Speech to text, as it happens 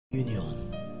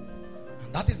Union.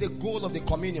 And that is the goal of the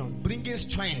communion, bringing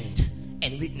strength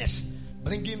and witness,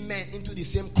 bringing men into the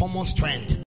same common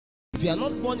strength. If you are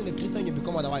not born in a Christian, you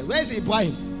become otherwise. Where is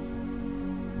Ibrahim?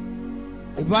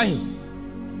 Ibrahim,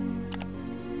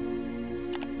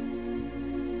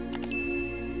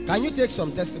 can you take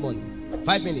some testimony?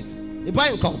 5 minutes.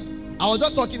 Ibrahim, come. I was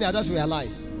just talking, I just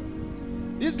realized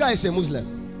this guy is a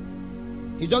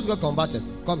Muslim. He just got converted.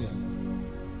 Come here.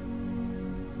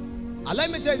 And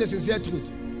let me tell you the sincere truth.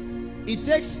 It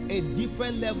takes a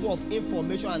different level of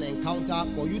information and encounter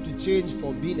for you to change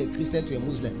from being a Christian to a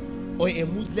Muslim, or a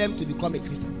Muslim to become a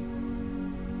Christian.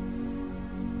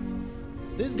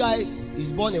 This guy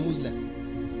is born a Muslim.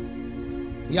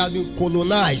 He has been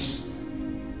colonized.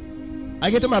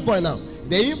 I get to my point now.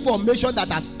 The information that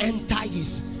has entered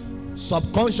his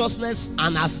subconsciousness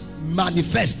and has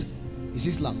manifested is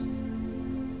Islam.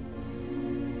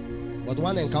 But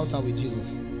one encounter with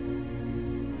Jesus,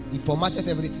 it formatted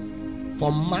everything.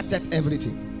 Formatted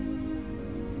everything.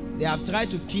 They have tried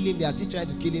to kill him. They are still trying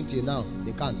to kill him till now.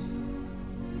 They can't.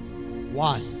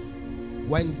 Why?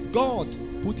 When God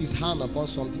put his hand upon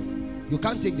something, you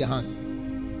can't take the hand.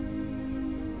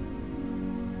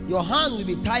 Your hand will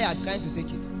be tired trying to take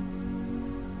it.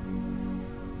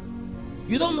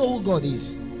 You don't know who God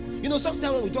is. You know,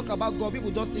 sometimes when we talk about God,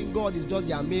 people just think God is just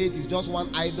their mate, it's just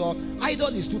one idol.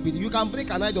 Idol is stupid. You can break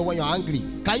an idol when you're angry.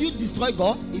 Can you destroy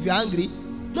God if you're angry?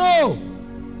 No.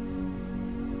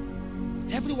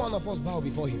 Every one of us bow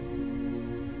before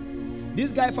him.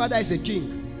 This guy's father is a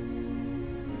king.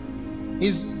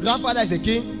 His grandfather is a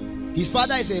king. His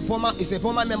father is a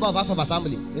former member of House of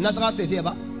Assembly in National State here.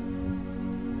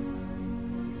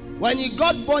 When he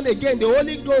got born again, the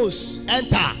Holy Ghost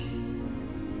entered.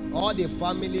 All the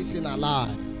family sin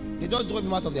alive. They just drove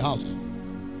him out of the house.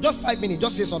 Just 5 minutes.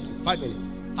 Just say something. 5 minutes.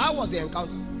 How was the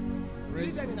encounter?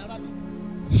 Praise them in Arabic.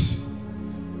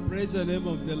 Praise the name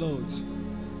of the Lord.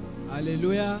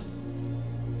 Hallelujah.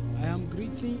 I am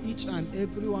greeting each and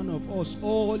every one of us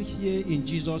all here in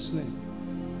Jesus' name.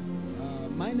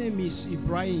 My name is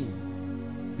Ibrahim.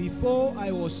 Before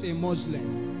I was a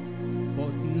Muslim,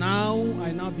 but now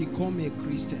I now become a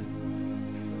Christian.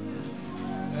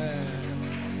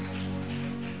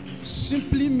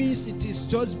 Simply means it is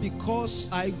just because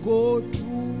I go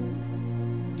through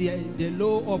the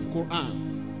law of Quran.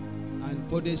 And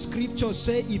for the scripture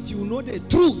say, if you know the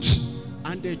truth,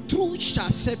 and the truth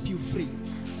shall set you free.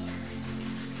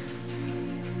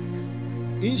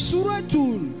 In Surah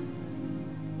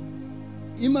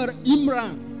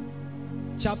Imran,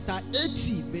 chapter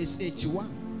 80, verse 81,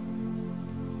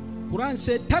 Quran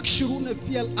said, Takshuruna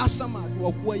fiyal asamad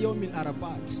wa huwa yawmil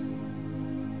arafat.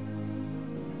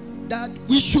 That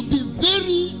we should be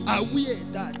very aware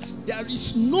that there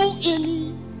is no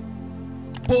any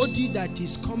body that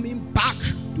is coming back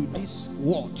to this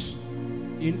world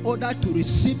in order to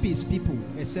receive his people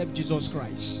except Jesus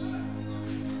Christ.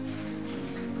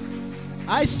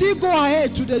 I still go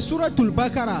ahead to the Surah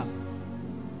Al-Baqarah,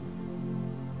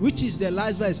 which is the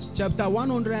last verse, chapter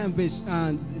 101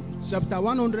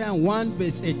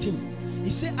 verse 18. He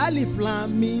said, Alif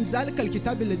Lam means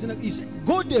he said,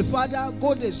 God the Father,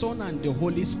 God the Son, and the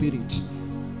Holy Spirit.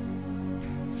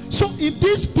 So if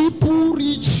these people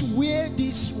reach where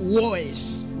this war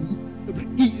is,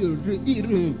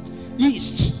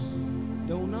 east,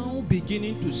 they will now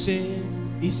beginning to say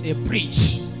it's a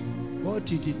breach. But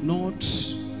he did not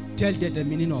tell them the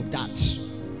meaning of that.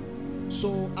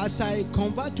 So as I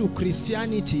convert to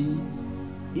Christianity,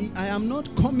 I am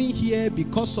not coming here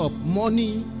because of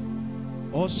money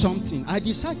or something. I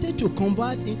decided to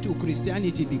convert into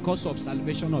Christianity because of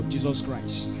salvation of Jesus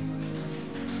Christ.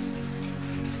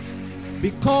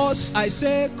 Because I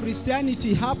say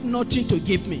Christianity have nothing to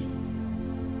give me.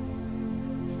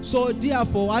 So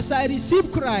therefore, as I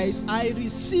receive Christ, I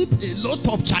receive a lot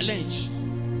of challenge.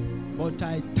 But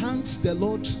I thank the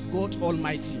Lord God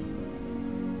Almighty.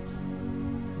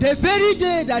 The very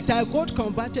day that I got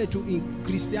converted to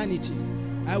Christianity,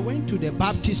 I went to the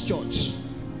Baptist church.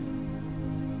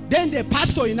 Then the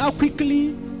pastor now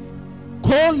quickly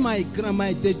called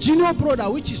the junior brother,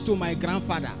 which is to my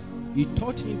grandfather. He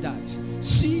taught him that,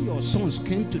 see, your sons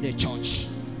came to the church.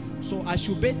 So I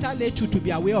should better let you to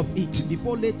be aware of it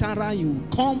before later on you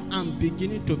come and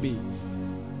beginning to be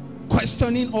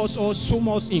questioning us or sue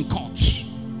us in court.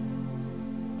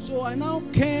 So I now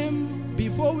came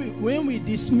before when we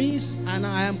dismiss, and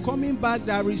I am coming back.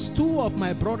 There is two of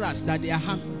my brothers that they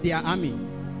are army.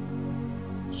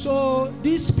 So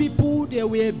these people, they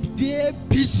were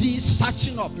busy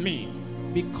searching of me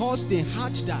because they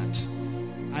heard that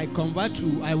I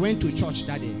went to church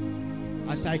that day.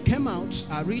 As I came out,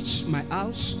 I reached my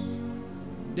house.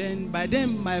 Then by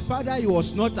then, my father, he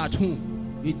was not at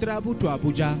home. He traveled to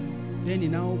Abuja. Then he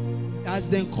now, as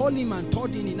they called him and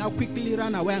told him, he now quickly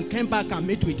ran away and came back and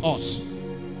met with us.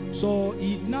 So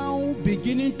he now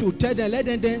beginning to tell them,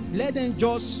 let them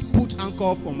just put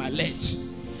anchor for my legs.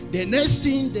 The next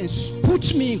thing, they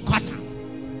put me in quarter.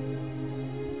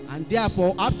 And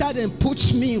therefore, after they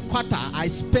put me in quarter, I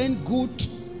spent good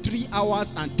 3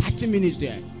 hours and 30 minutes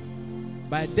there.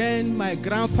 By then, my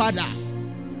grandfather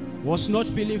was not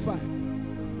feeling fine.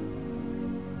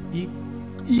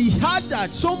 He heard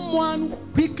that someone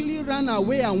quickly ran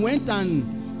away and went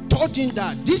and told him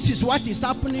that this is what is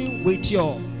happening with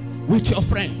your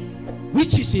friend,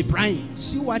 which is Ibrahim.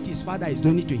 See what his father is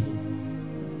doing to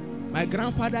him. My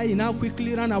grandfather, he now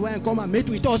quickly ran away and come and met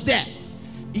with us there.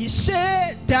 He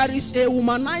said there is a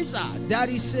womanizer, there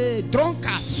is a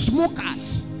drunkard,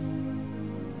 smokers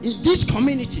in this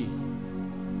community.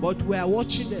 But we are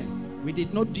watching them. We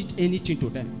did not do anything to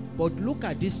them. But look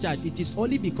at this church. It is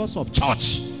only because of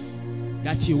church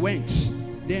that he went.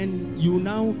 Then you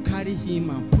now carry him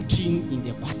and put him in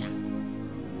the quarter.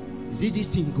 Is it this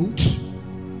thing good?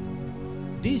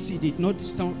 This he did not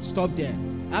stop there.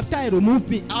 After I removed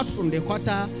me out from the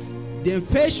quarter, then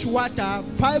fetch water,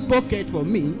 5 buckets for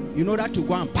me in order to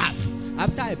go and bath.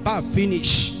 After I bath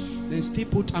finish, then still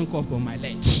put anchor for my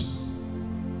legs.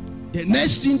 The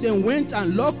next thing, they went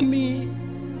and locked me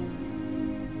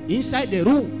inside the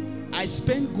room. I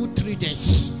spent good 3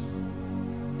 days.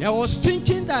 I was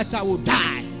thinking that I would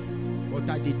die, but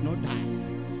I did not die.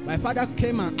 My father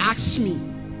came and asked me,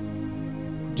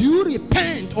 do you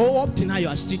repent or up to now you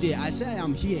are still there? I said, I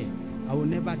am here. I will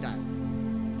never die.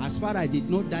 As far as I did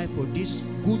not die for this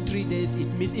good 3 days,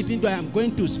 it means even though I am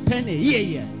going to spend a year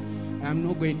here, I am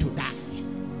not going to die.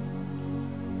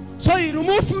 So he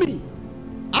removed me.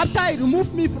 After he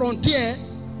removed me from there,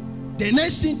 the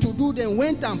next thing to do, they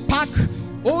went and packed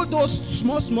all those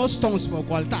small stones for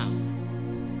altar.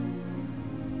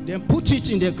 Then put it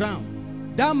in the ground.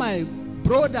 That my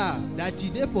brother that he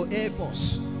did for Air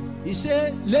Force, he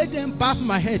said, let them bath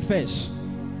my head first.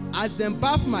 As they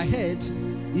bath my head,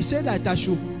 he said that I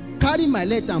should carry my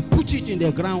leg and put it in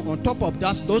the ground on top of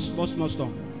those small stones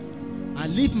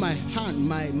and leave my hand,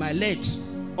 my leg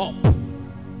up.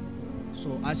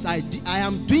 So as I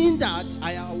am doing that,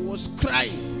 I was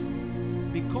crying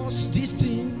because this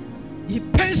thing,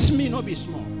 it pains me not be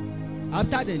small.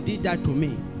 After they did that to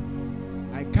me,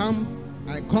 I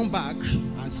come back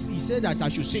and he said that I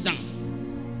should sit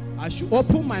down. I should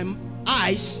open my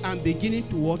eyes and beginning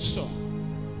to watch some.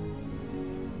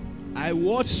 I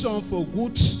watched some for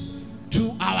good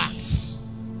 2 hours.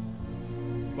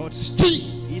 But still,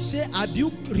 he said, have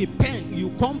you repent?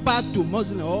 You come back to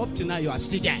Muslim or up to now you are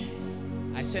still there.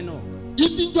 I said, no.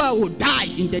 Even though I will die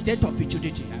in the death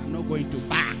opportunity, I am not going to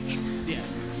back there.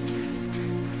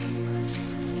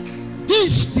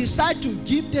 This decide to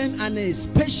give them a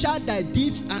special that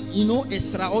gives and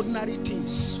extraordinary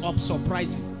things of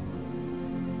surprising.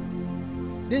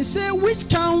 They say, which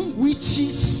kind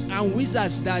witches and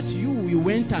wizards that you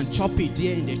went and chop it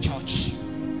here in the church?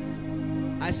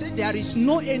 I said, there is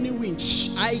no any witch.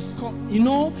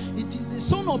 It is the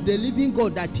Son of the living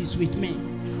God that is with me.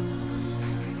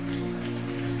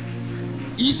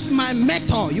 It's my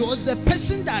mentor. He was the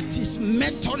person that is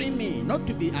mentoring me, not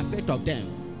to be afraid of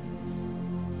them.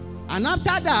 And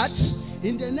after that,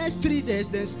 in the next 3 days,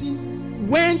 they still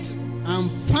went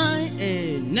and find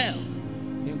a nail.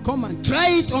 They come and try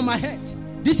it on my head.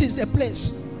 This is the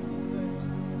place.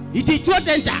 It did not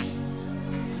enter.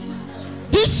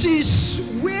 This is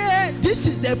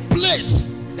the place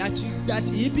that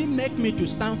he even make me to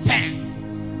stand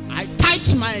firm. I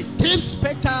tight my tapes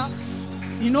better,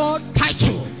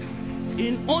 title,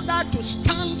 in order to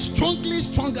stand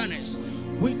strongerness,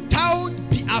 without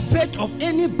be afraid of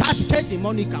any basket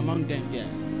demonic among them there.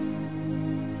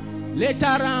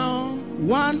 Later on,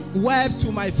 one wife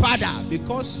to my father,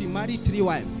 because she married 3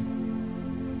 wives,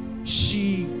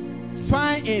 she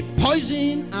find a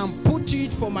poison and put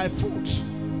it for my food.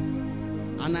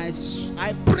 And I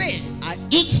pray, I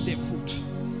eat the food.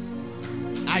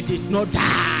 I did not die.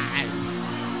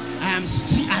 I am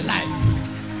still alive.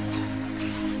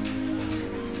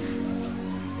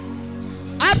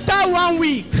 After 1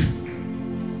 week,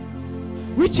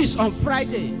 which is on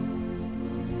Friday,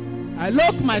 I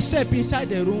locked myself inside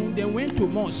the room, then went to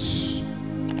mosque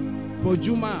for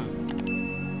Juma.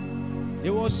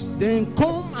 They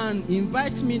come and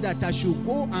invite me that I should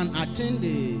go and attend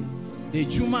the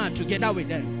Juma together with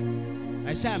them.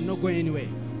 I said, I'm not going anywhere.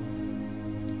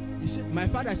 He said, my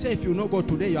father said, if you not go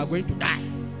today, you are going to die.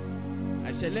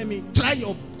 I said, let me try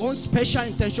your own special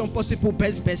intention, possible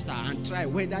best and try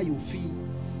whether you feel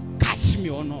catch me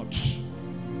or not.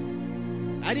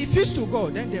 I refused to go.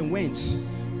 Then they went.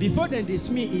 Before they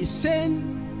dismissed me, he sent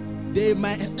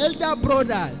my elder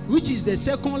brother, which is the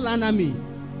second land army.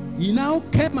 He now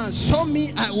came and saw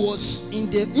me. I was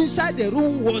inside the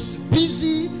room, was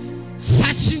busy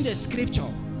searching the scripture.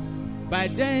 By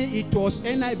then it was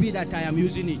NIV that I am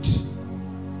using it.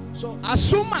 So as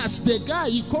soon as the guy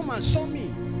he come and saw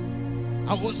me,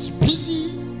 I was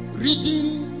busy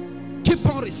reading, keep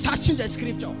on researching the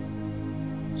scripture.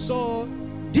 So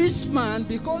this man,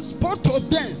 because both of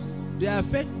them, they are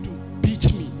afraid to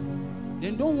beat me.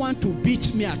 They don't want to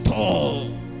beat me at all,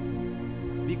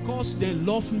 because they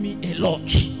love me a lot.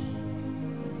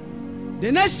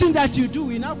 The next thing that you do,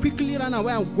 we now quickly run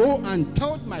away and go and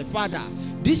tell my father,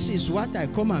 this is what I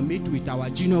come and meet with our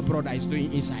junior brother is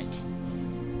doing inside.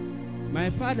 My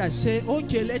father said,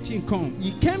 okay, let him come.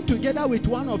 He came together with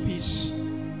one of his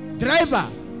driver.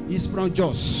 He's from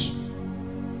Jos.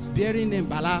 He's bearing name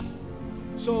Bala.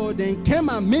 So they came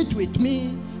and meet with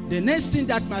me. The next thing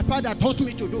that my father taught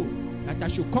me to do, that I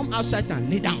should come outside and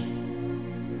lay down.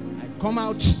 I come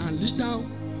out and lay down.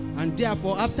 And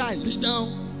therefore, after I lay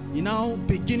down, he now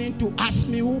beginning to ask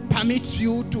me, who permits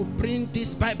you to bring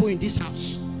this Bible in this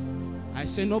house? I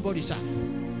say, nobody, sir.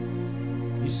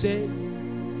 He said,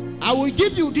 I will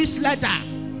give you this letter.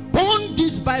 Burn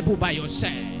this Bible by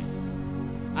yourself.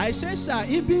 I say, sir,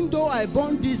 even though I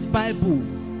burn this Bible,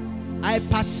 I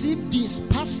perceive this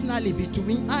personally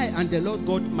between I and the Lord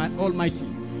God my Almighty.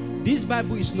 This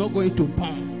Bible is not going to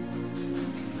burn.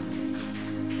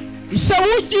 He said,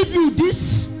 who give you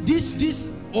this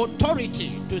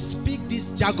authority to speak this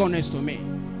jargoness to me?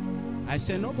 I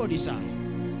said, nobody, sir.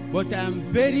 But I am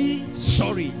very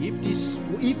sorry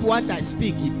if what I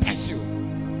speak, it pass you.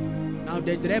 Now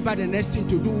the driver, the next thing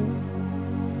to do,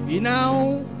 he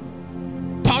now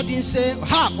told him, say,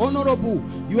 ha, honorable,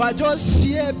 you are just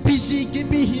here busy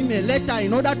giving him a letter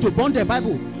in order to burn the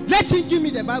Bible. Let him give me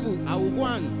the Bible. I will go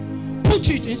and put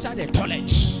it inside the toilet.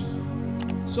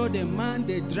 So the man,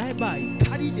 the driver, he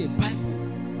carried the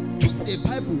Bible, took the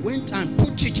Bible, went and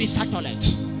put it inside the toilet.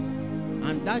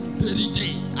 And that very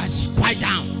day, I squat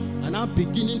down and I'm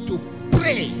beginning to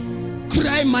pray,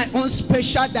 cry my own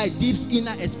special thy deep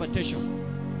inner expectation.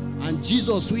 And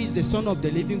Jesus, who is the Son of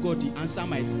the living God, he answered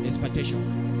my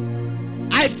expectation.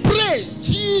 I pray,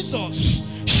 Jesus,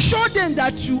 show them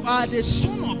that you are the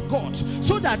Son of God,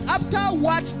 so that after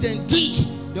what they did,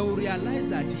 they will realize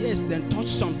that yes, they touched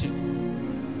something.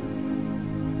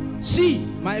 See,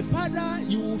 my father,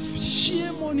 he will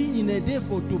share money in a day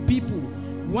for two people,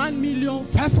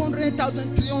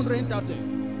 1,500,000,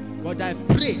 300,000. But I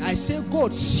pray, I say,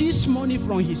 God, seize money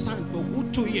from his hand for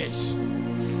good 2 years.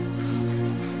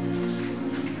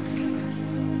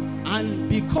 And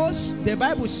because the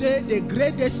Bible says the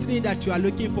great destiny that you are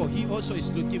looking for, he also is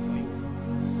looking for you.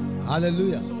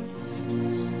 Hallelujah. So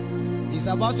he's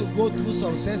about to go through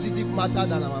some sensitive matter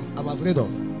that I'm afraid of.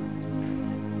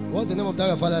 What's the name of that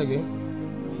your father again?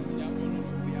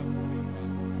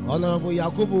 Honorable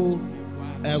Yakubu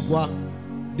Egwa.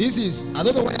 This is, I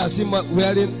don't know why I see him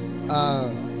wearing,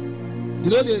 you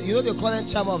know the current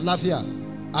chairman of Lafia,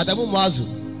 Adamu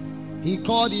Mazu. He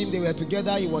called him, they were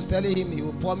together, he was telling him he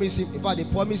would promise him, in fact they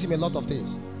promised him a lot of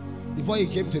things before he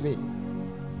came to me.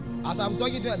 As I'm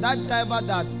talking to that driver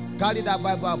that carried that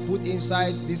Bible and put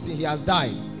inside this thing, he has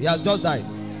died. He has just died.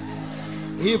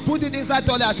 He put it inside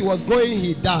toilet as he was going,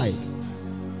 he died.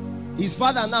 His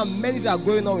father now, many things are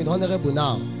going on with Honorable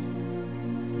now.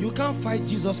 You can't fight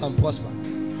Jesus and prosper.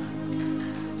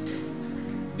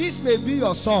 This may be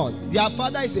your son. Their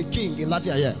father is a king in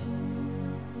Latvia here.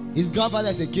 His grandfather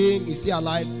is a king, he's still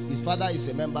alive. His father is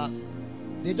a member.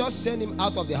 They just sent him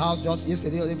out of the house just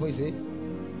yesterday or the day before, you say.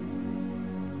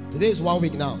 Today is 1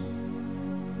 week now.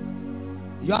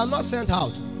 You are not sent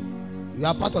out. You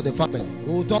are part of the family.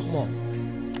 We will talk more.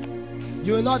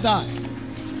 You will not die.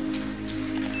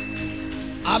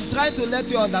 I'm trying to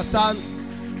let you understand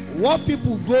what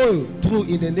people go through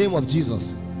in the name of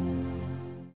Jesus.